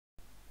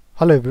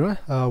Hello everyone,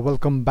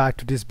 welcome back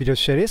to this video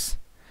series.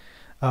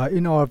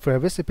 In our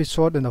previous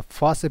episode, in the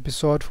first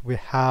episode, we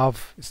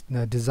have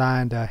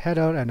designed a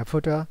header and a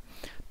footer.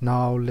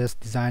 Now let's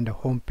design the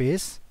home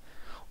page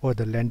or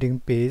the landing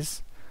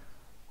page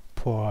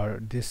for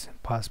this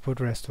fast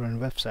food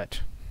restaurant website.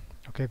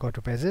 Okay, go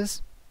to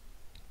pages.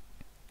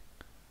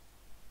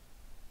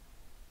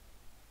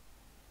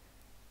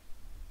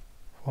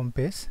 Home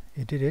page,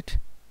 edit it.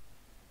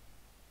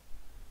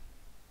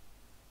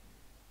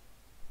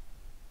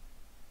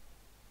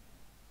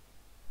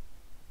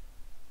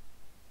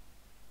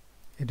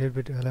 Edit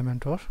with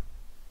Elementor.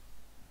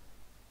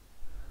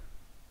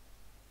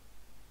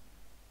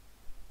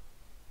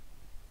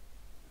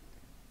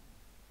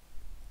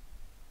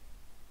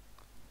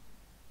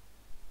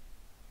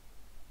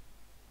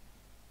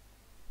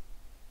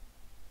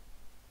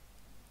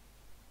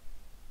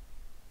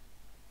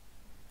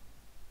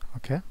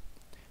 Okay,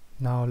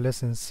 now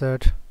let's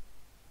insert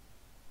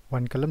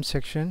one column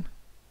section.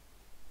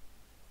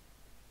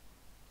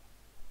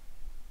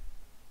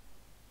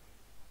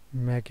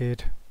 Make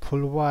it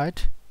full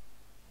white,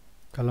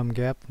 column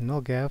gap,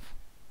 no gap.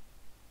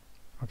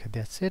 Okay,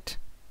 that's it.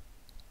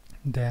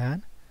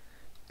 Then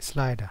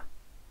slider,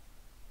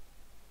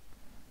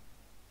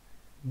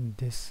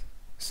 this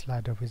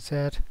slider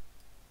widget,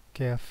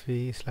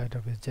 cafe slider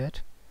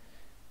widget.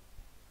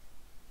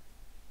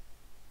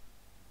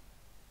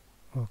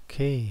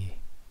 Okay,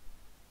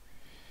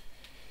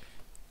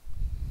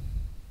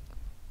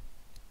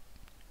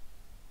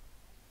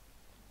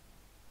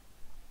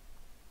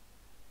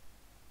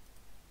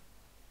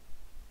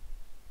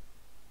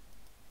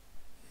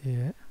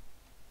 yeah,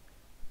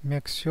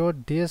 make sure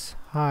this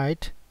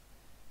height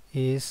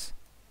is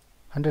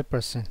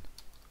 100%,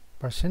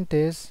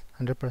 percentage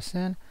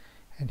 100%,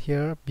 and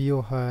here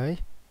BO high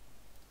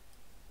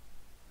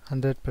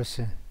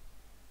 100%.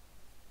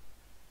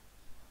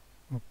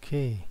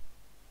 Okay,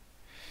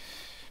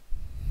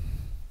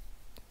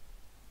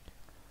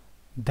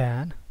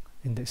 then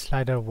in the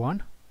slider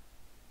 1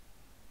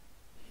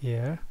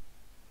 here,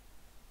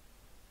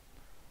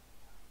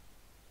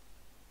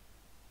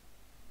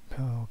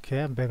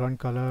 okay, background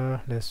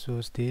color, let's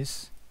choose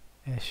this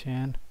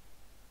Asian.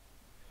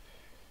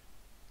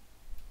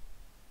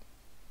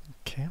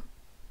 Okay,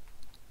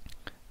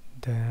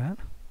 then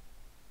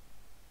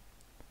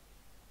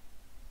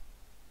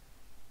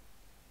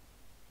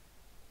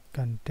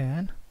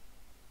content,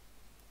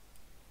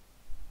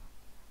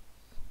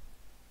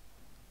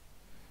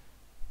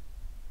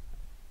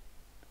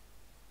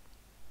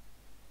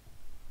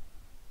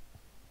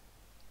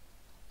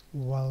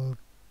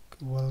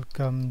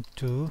 welcome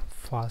to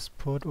fast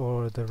food,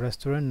 or the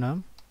restaurant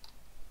name.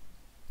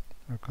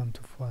 Welcome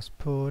to fast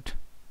food.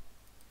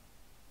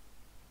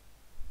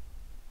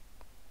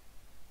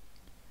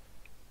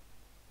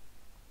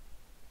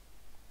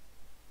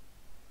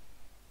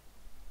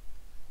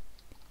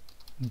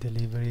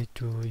 Delivery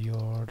to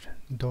your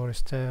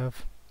doorstep.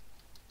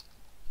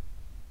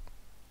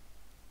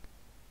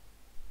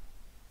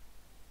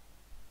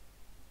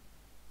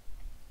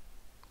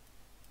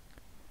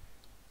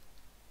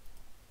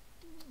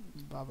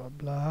 Blah blah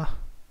blah.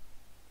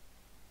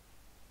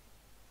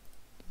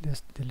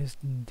 Let's delete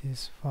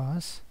this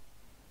first.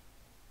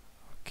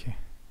 Okay,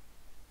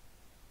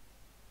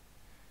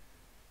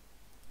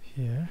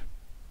 here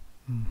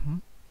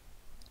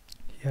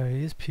here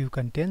is few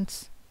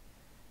contents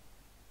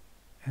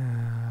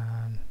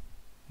and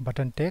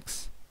button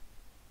text,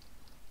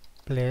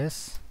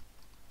 place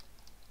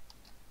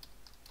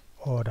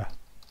order,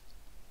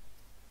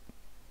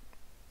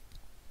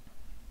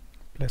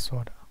 place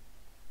order.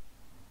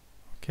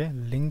 Okay,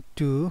 link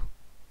to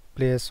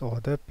place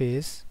order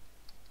page.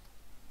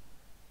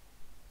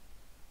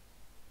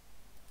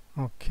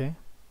 Okay,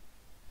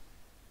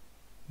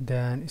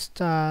 then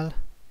style,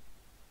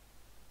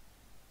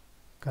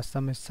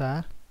 custom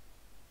style,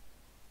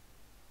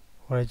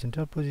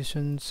 horizontal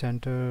position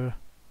center,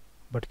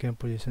 vertical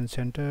position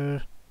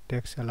center,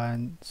 text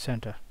align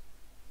center.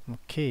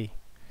 Okay,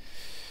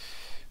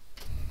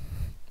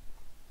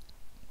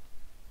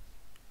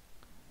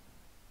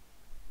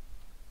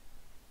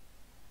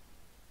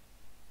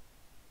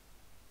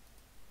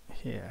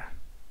 here.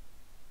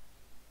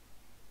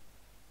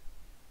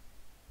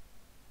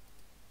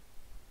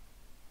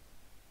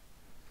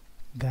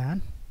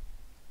 Then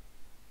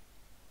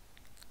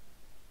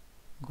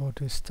go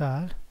to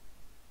style,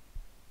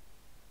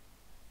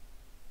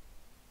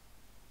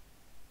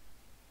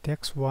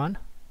 text 1,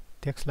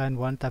 text line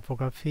 1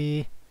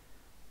 typography.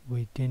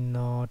 We did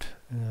not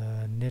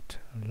need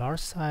large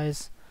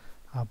size,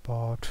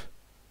 about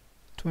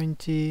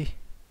 20,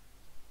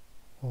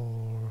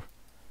 or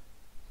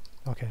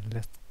okay,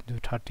 let's do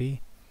 30.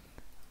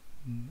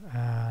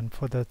 And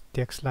for the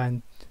text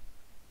line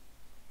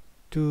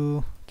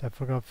 2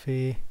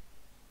 typography,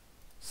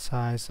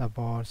 size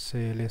about,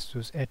 say, let's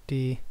choose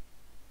 80.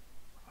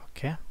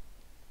 Okay,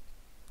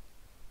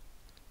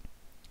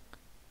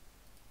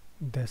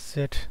 that's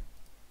it.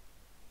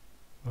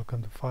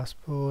 Welcome to fast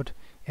food.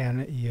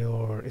 And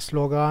your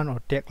slogan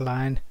or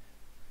tagline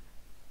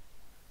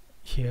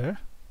here,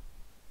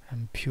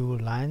 and few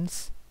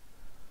lines,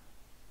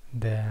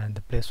 then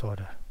the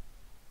placeholder.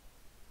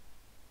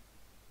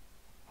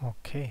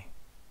 Okay,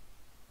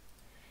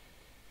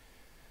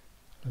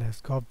 let's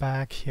go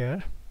back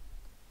here,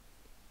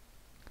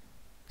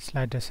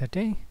 slider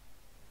setting,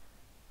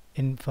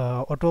 in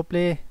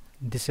autoplay,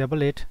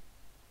 disable it,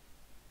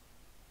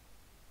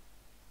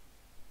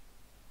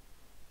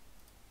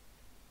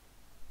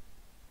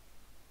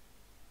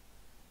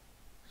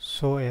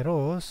 show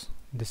arrows,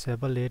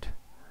 disable it,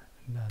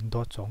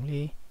 dots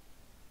only,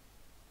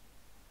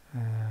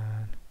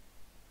 and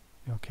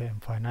okay,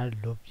 and final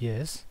loop,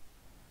 yes,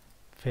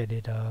 fade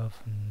it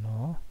off,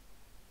 no.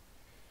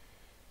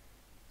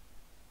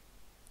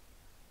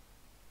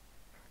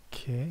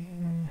 Okay,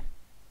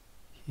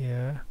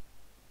 here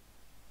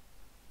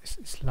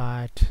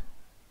slide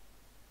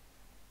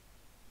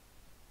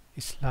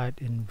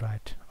in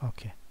right.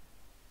 Okay,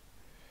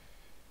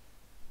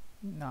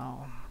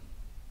 now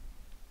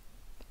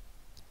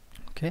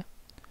okay,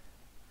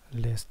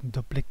 let's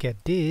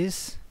duplicate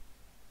this,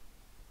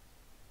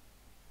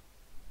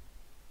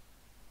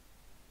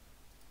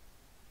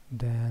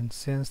 then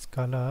change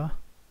color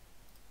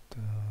to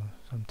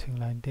something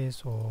like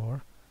this,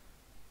 or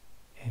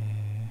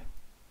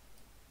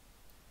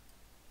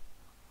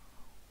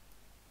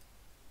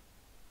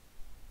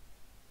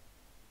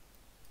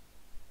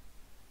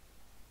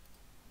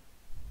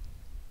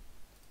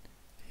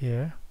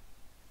here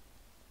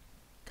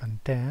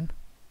content,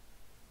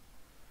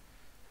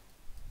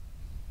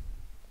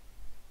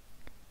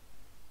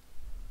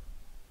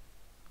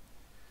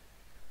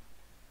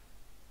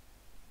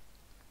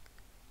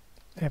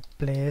 a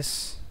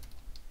place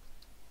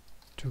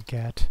to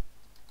get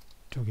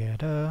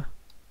together,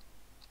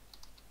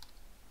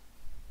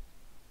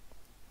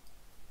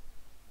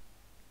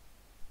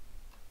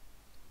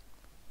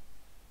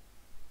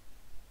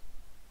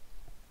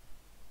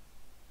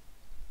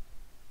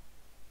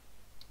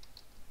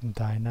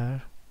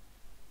 diner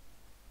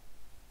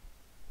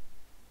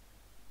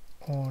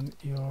on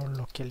your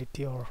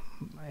locality or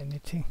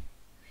anything.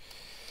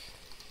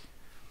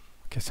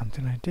 Okay,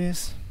 something like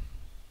this.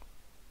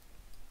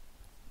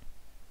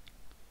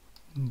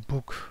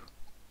 Book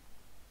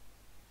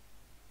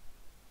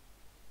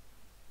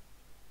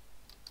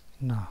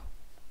now,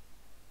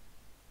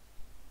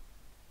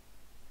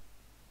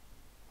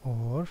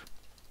 or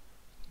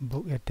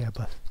book a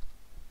table.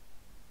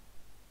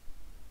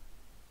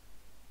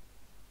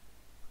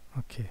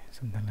 Okay,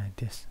 something like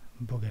this,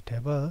 book a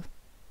table.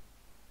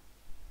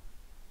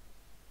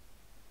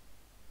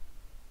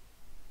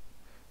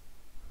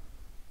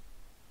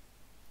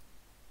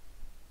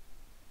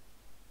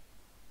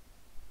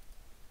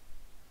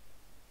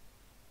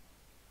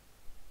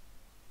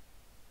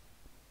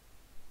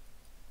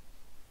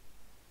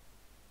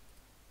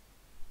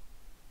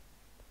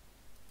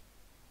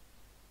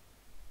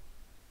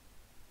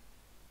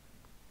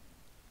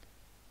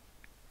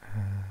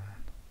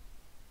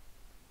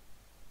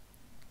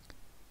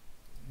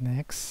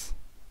 Next,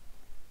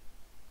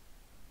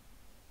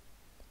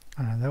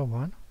 another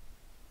one.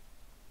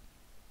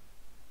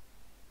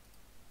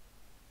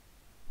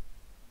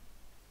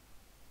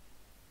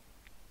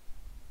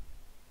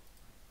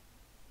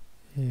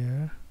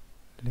 Here,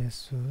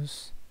 let's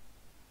choose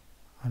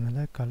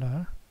another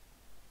color,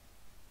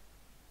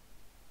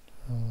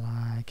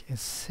 like a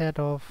set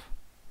of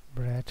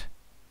bread,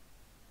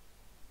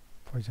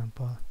 for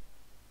example,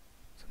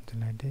 something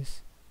like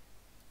this.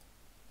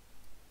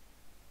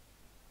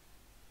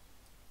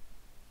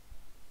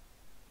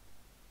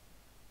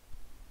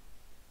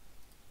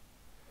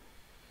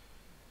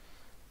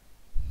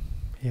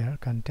 Here,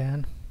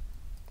 content,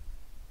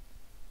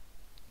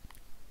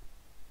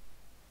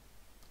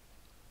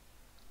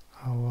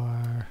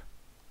 our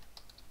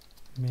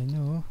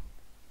menu,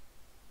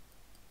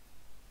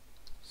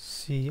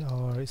 see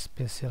our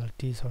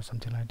specialties or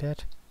something like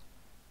that,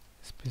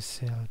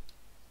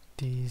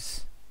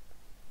 specialties,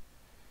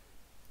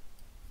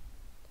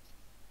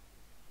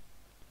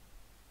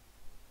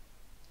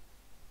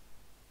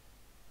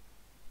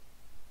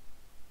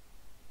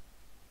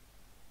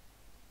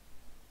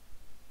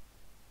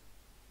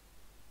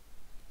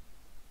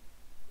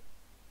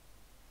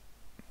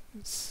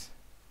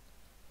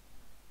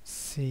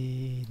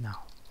 see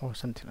now, or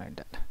something like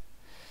that.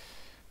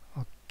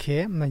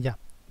 Okay, yeah,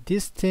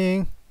 this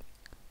thing,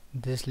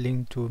 this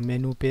link to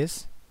menu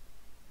page,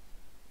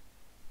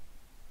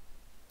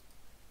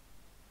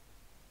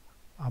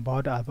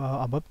 about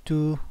above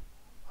two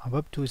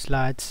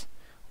slides.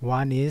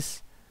 One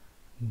is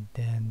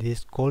then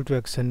this call to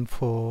action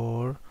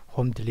for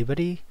home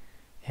delivery,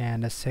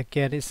 and the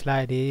second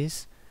slide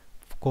is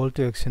call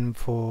to action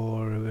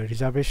for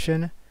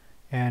reservation,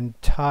 and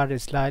third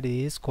slide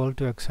is call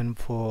to action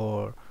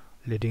for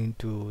leading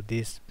to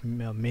this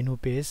menu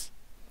page.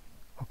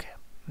 Okay,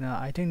 now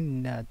I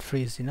think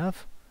 3 is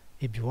enough.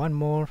 If you want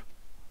more,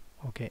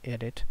 okay,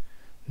 edit.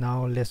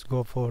 Now let's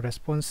go for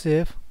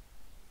responsive,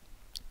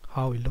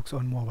 how it looks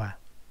on mobile.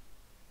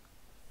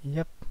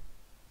 Yep,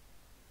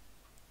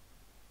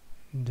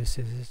 this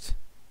is it.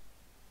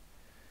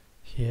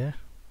 Here,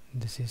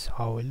 this is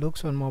how it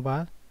looks on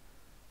mobile.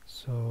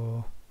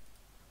 So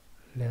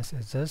let's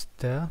adjust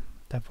the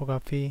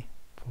typography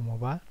for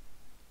mobile,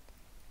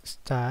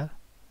 style.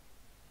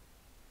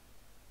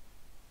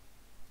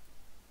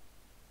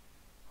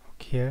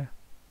 Here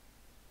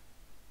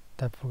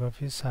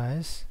typography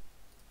size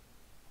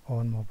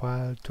on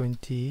mobile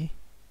 20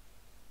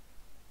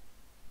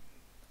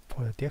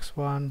 for the text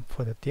 1,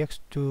 for the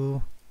text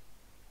 2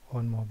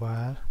 on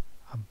mobile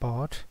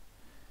about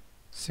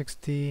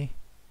 60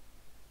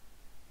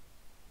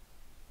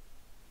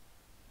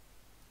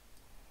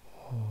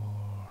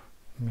 or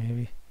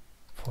maybe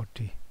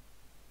 40.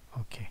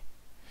 Okay.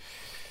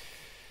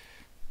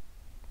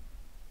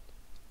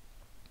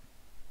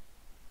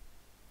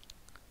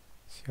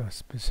 So your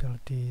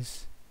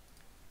specialties,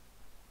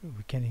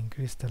 we can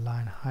increase the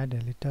line height a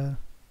little.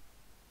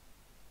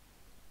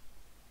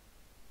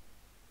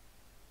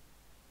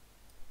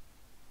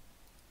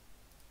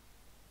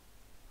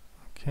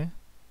 Okay.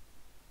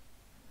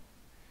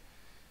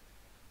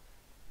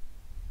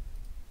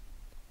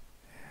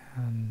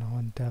 And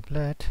on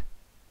tablet,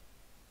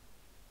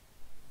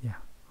 yeah,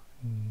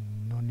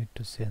 no need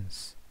to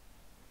sense.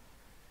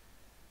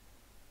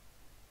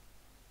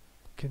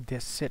 Okay,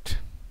 that's it.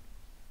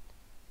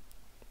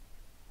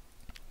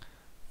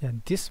 Yeah,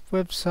 this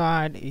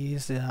website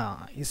is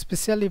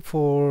especially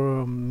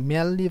for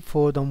mainly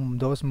for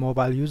those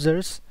mobile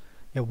users.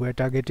 Yeah, we're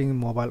targeting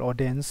mobile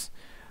audience.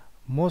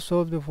 Most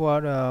of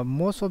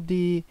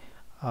the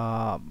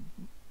uh,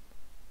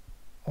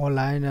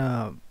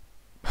 online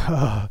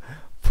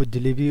food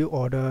delivery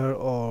order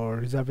or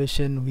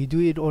reservation, we do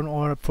it on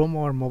or from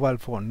our mobile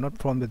phone, not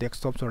from the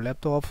desktops or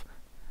laptop.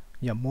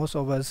 Yeah, most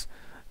of us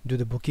do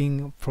the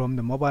booking from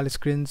the mobile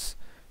screens.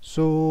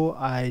 So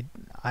I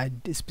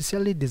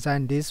especially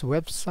designed this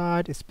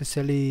website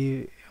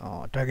especially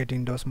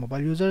targeting those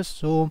mobile users.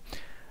 So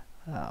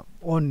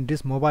on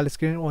this mobile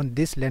screen, on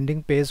this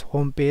landing page,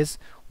 home page,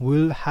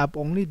 will have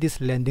only this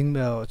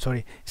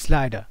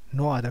slider,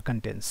 no other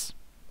contents.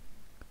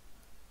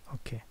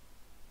 Okay,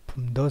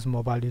 from those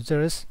mobile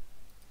users,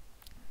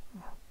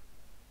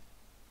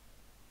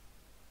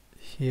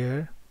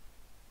 here.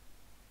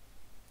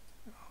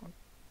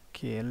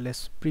 Okay,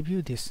 let's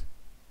preview this.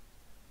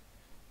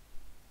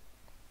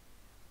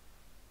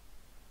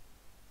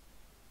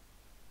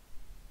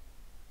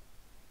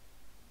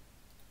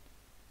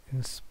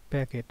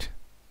 Inspect it.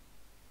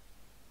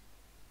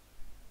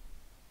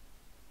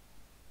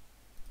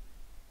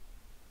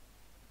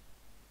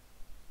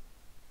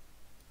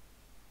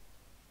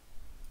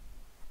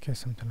 Okay,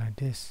 something like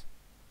this.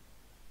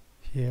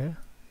 Here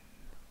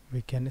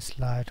we can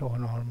slide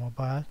on our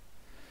mobile.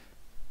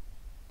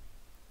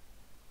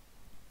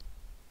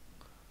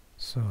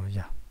 So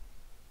yeah,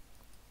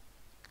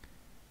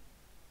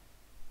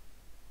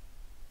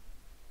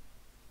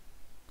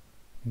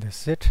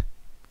 that's it.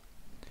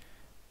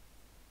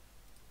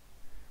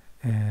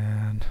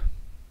 And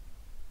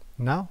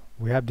now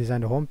we have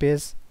designed a home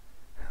page.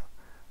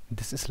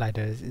 This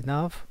slider is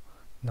enough.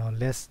 Now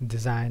let's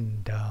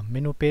design the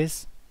menu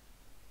page.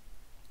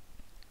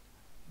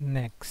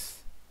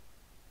 Next,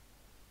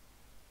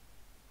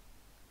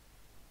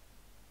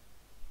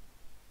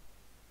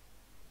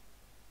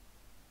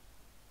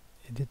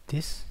 edit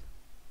this.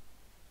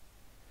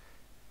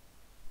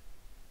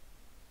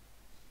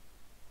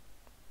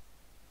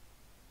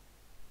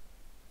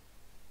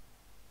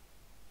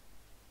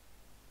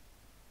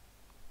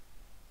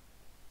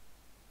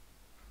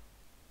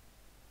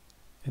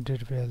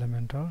 Edit with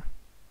Elementor.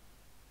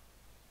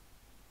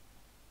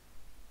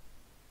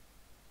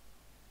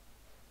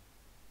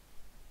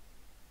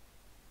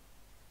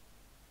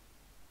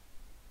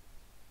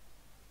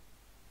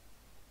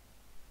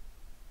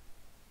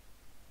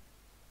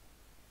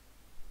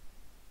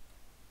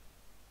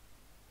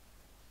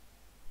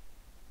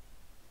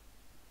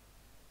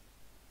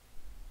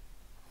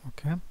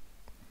 Okay.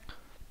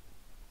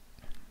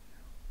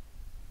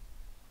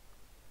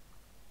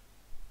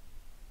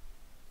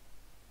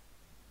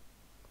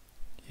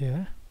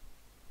 Here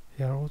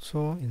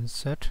also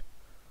insert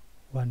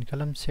one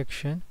column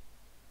section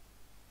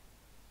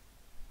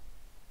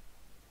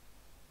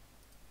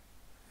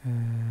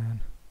and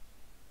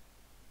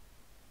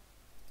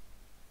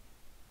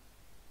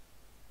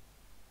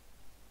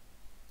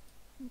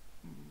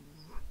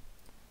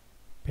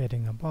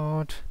padding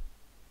about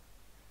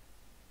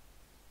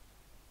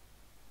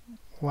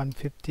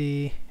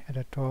 150 at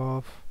the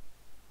top.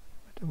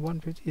 But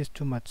 150 is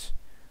too much.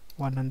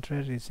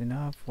 100 is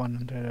enough.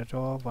 100 at the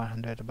top,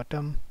 100 at the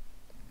bottom.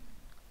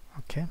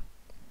 Okay.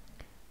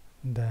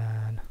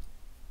 Then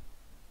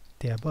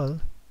table.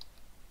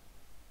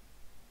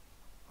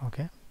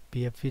 Okay,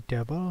 PFV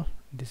table.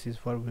 This is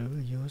what we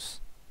will use.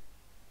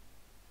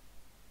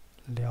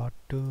 Layout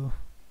 2.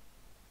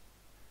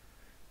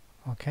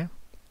 Okay,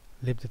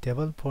 leave the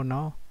table for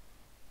now.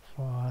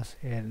 For us,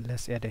 and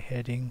let's add a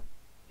heading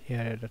here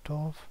at the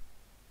top.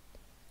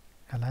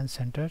 Align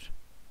center.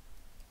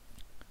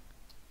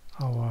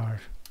 Our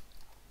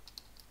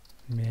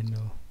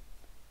menu.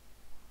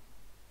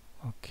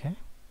 Okay.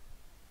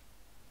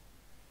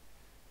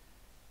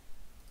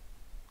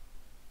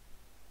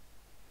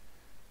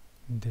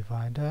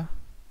 divider,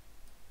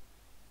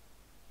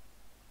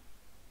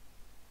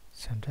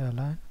 center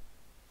align,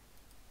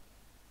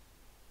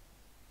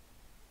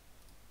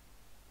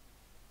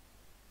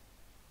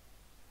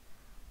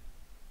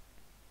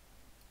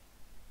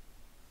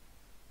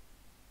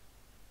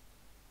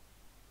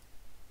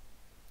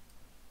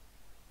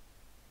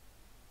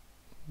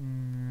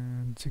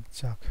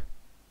 zigzag.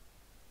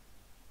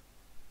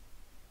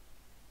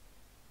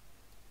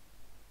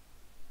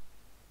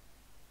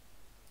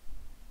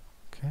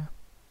 Okay,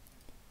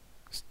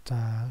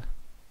 style,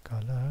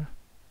 color.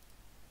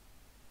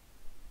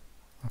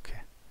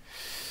 Okay,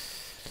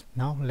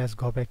 now let's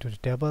go back to the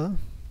table.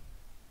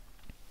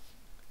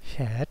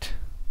 Head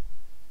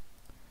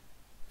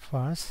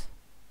first,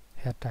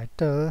 head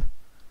title,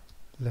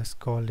 let's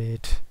call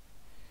it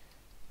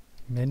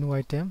menu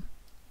item,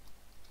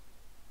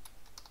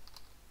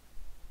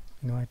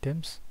 menu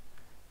items,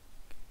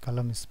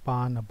 column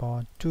span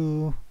about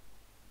 2.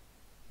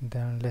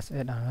 Then let's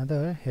add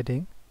another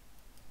heading,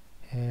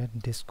 head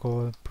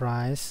disco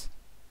price,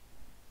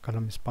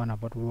 column span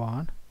about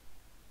 1.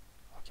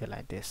 Okay,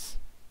 like this.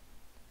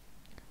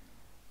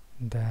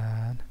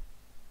 Then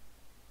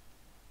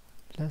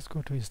let's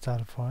go to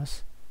style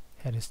first,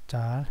 head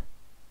style.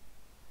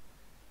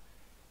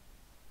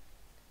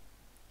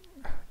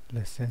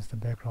 Let's change the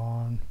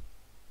background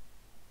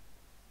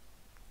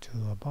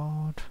to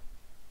about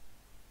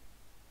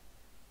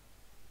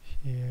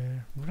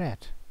here,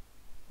 red.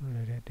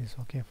 Red is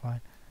okay,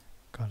 fine.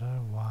 Color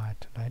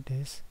white, like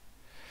this.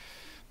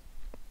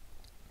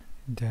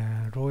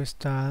 Then row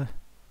style,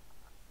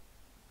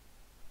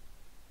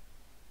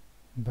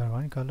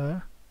 background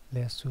color,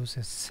 let's choose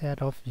a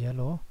set of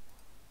yellow.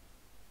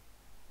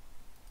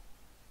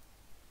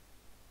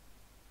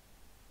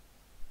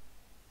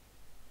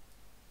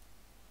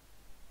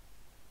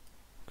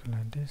 Okay,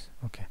 like this.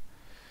 Okay.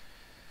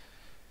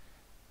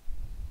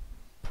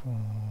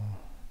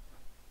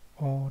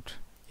 Odd,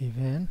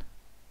 even.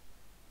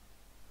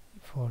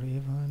 For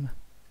even,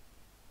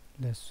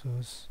 let's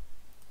choose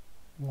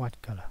white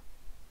color.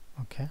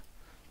 Okay,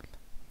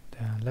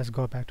 then let's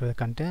go back to the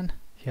content.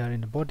 Here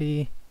in the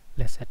body,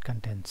 let's add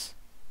contents.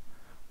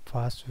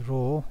 First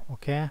row,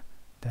 okay,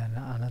 then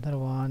another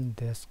one,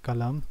 this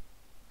column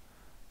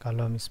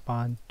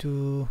span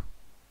 2.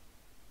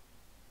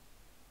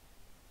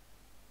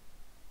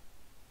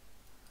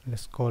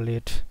 Let's call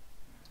it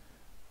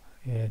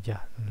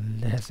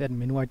let's add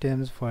menu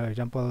items. For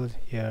example,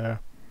 here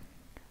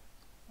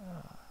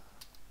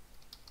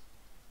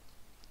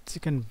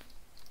chicken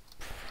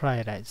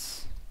fried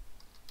rice.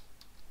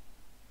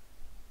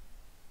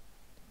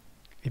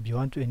 If you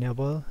want to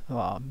enable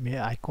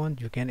icon,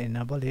 you can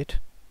enable it.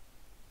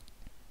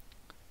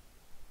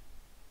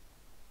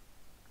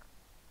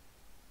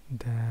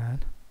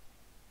 Then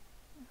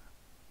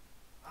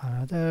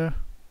another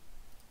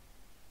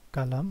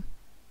column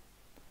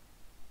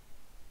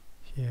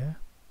here,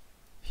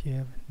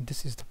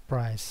 this is the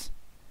price,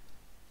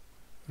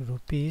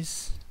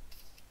 rupees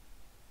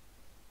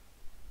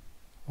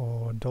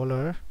or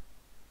dollar,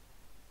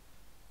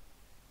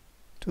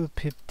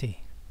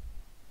 250.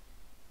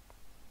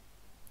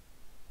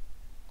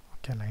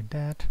 Okay, like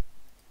that.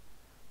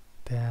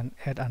 Then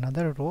add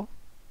another row,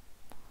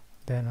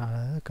 then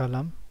another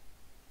column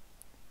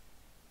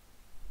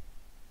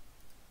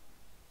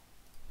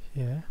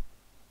here,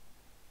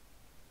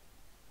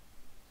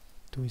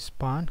 to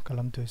span,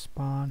 column to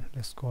span,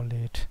 let's call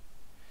it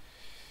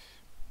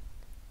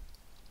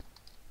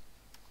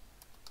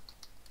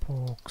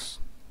box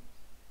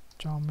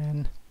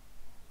German.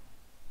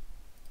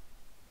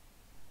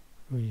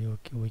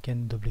 We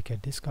can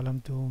duplicate this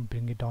column to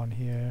bring it down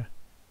here.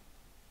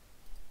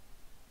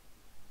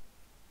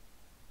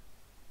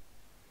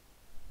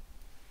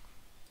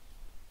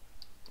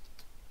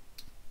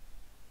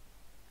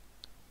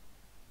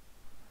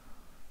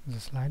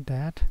 Just like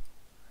that.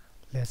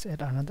 Let's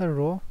add another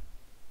row.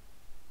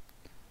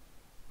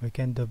 We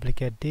can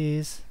duplicate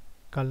this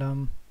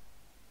column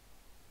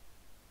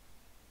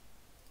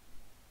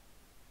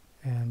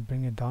and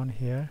bring it down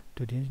here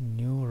to this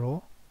new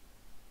row.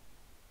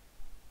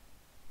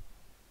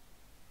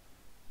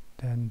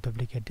 Then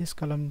duplicate this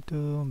column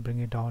to bring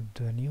it down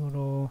to the new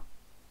row.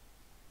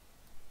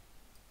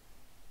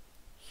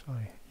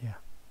 Sorry, yeah,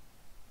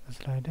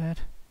 just like that.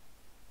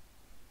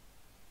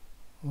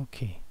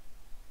 Okay,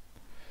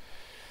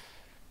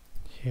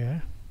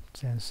 here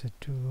change it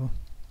to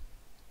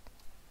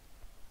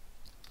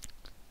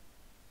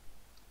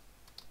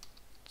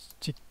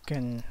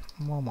chicken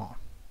momo.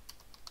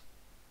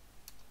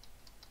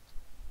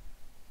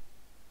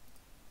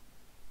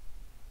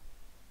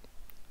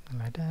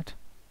 Like that.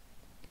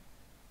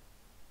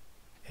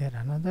 Add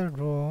another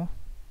row,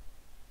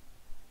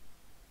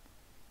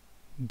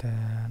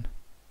 then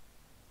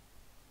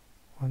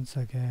once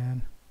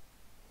again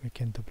we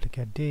can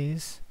duplicate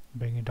this,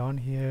 bring it down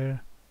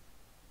here.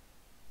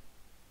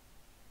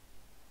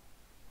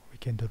 We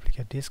can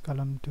duplicate this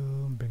column to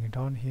bring it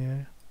down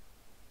here.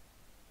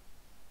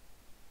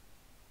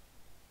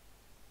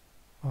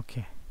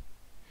 Okay,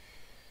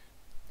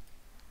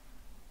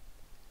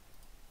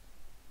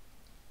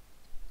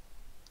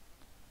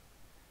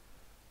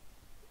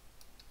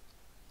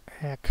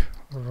 hack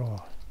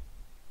roll.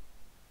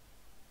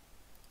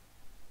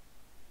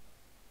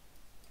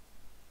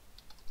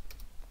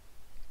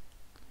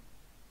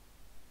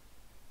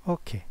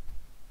 Okay,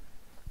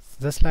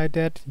 just like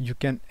that you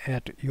can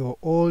add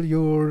all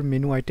your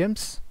menu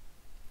items.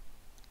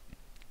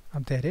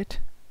 Update it.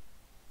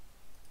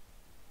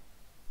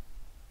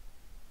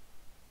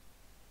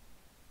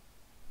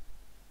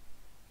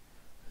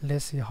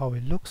 Let's see how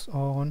it looks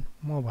on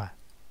mobile.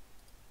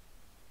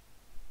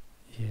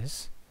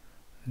 Yes,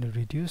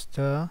 reduce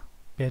the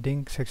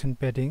padding, section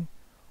padding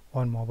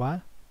on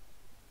mobile.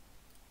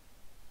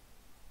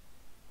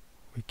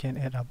 We can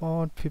add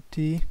about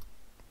 50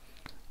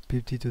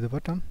 to the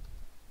bottom,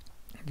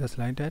 just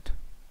like that.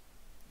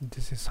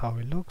 This is how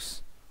it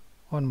looks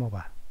on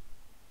mobile.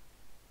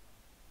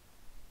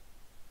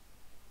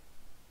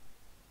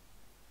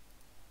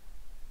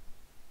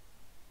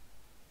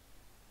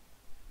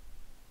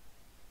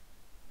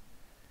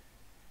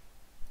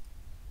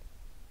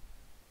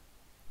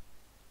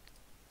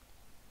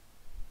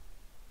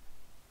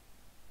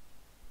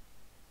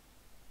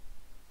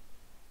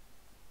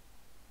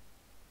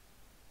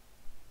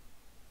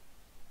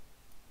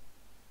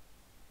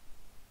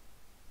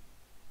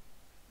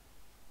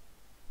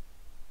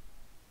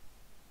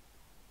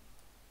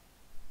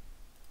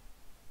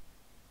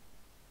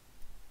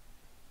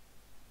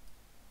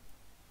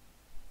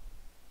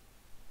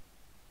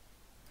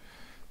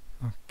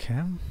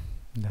 Okay,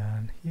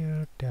 then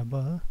here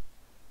table,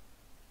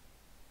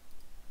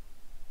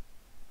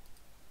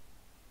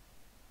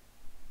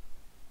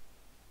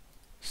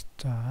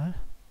 style,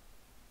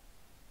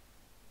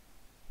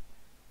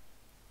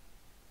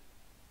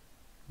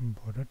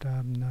 border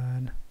tab,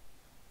 none,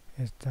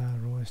 star,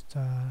 row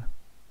star.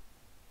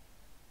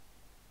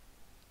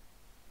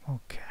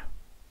 Okay,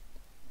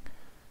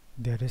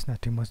 there is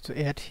nothing much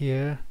to add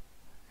here,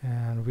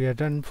 and we are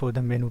done for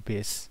the menu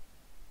page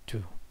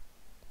too.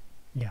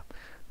 Yeah,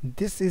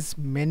 this is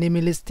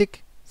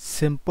minimalistic,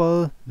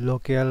 simple,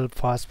 local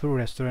fast food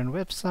restaurant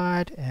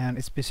website, and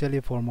especially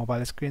for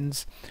mobile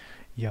screens.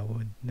 Yeah,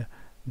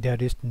 there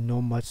is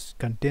no much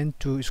content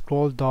to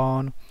scroll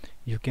down.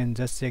 You can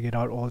just check it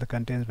out all the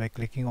contents by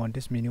clicking on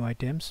these menu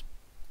items.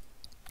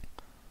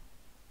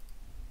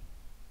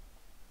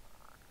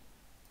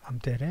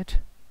 Update it.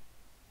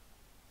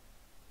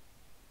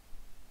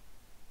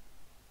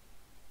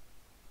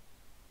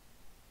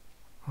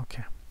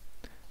 Okay,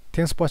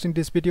 thanks for watching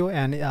this video,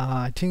 and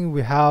I think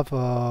we have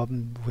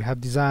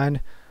designed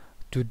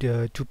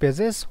the two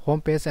pages,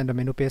 home page and the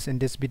menu page, in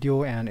this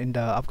video, and in the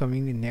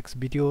upcoming next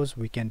videos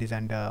we can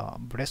design the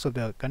rest of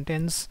the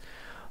contents.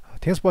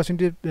 Thanks for watching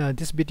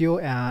this video,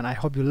 and I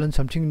hope you learned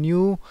something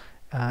new.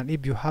 And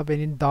if you have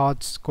any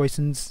doubts,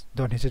 questions,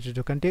 don't hesitate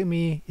to contact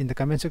me in the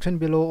comment section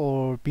below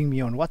or ping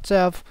me on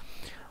WhatsApp.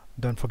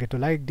 Don't forget to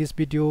like this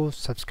video,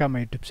 subscribe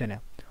my YouTube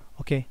channel.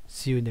 Okay,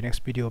 see you in the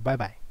next video. Bye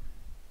bye.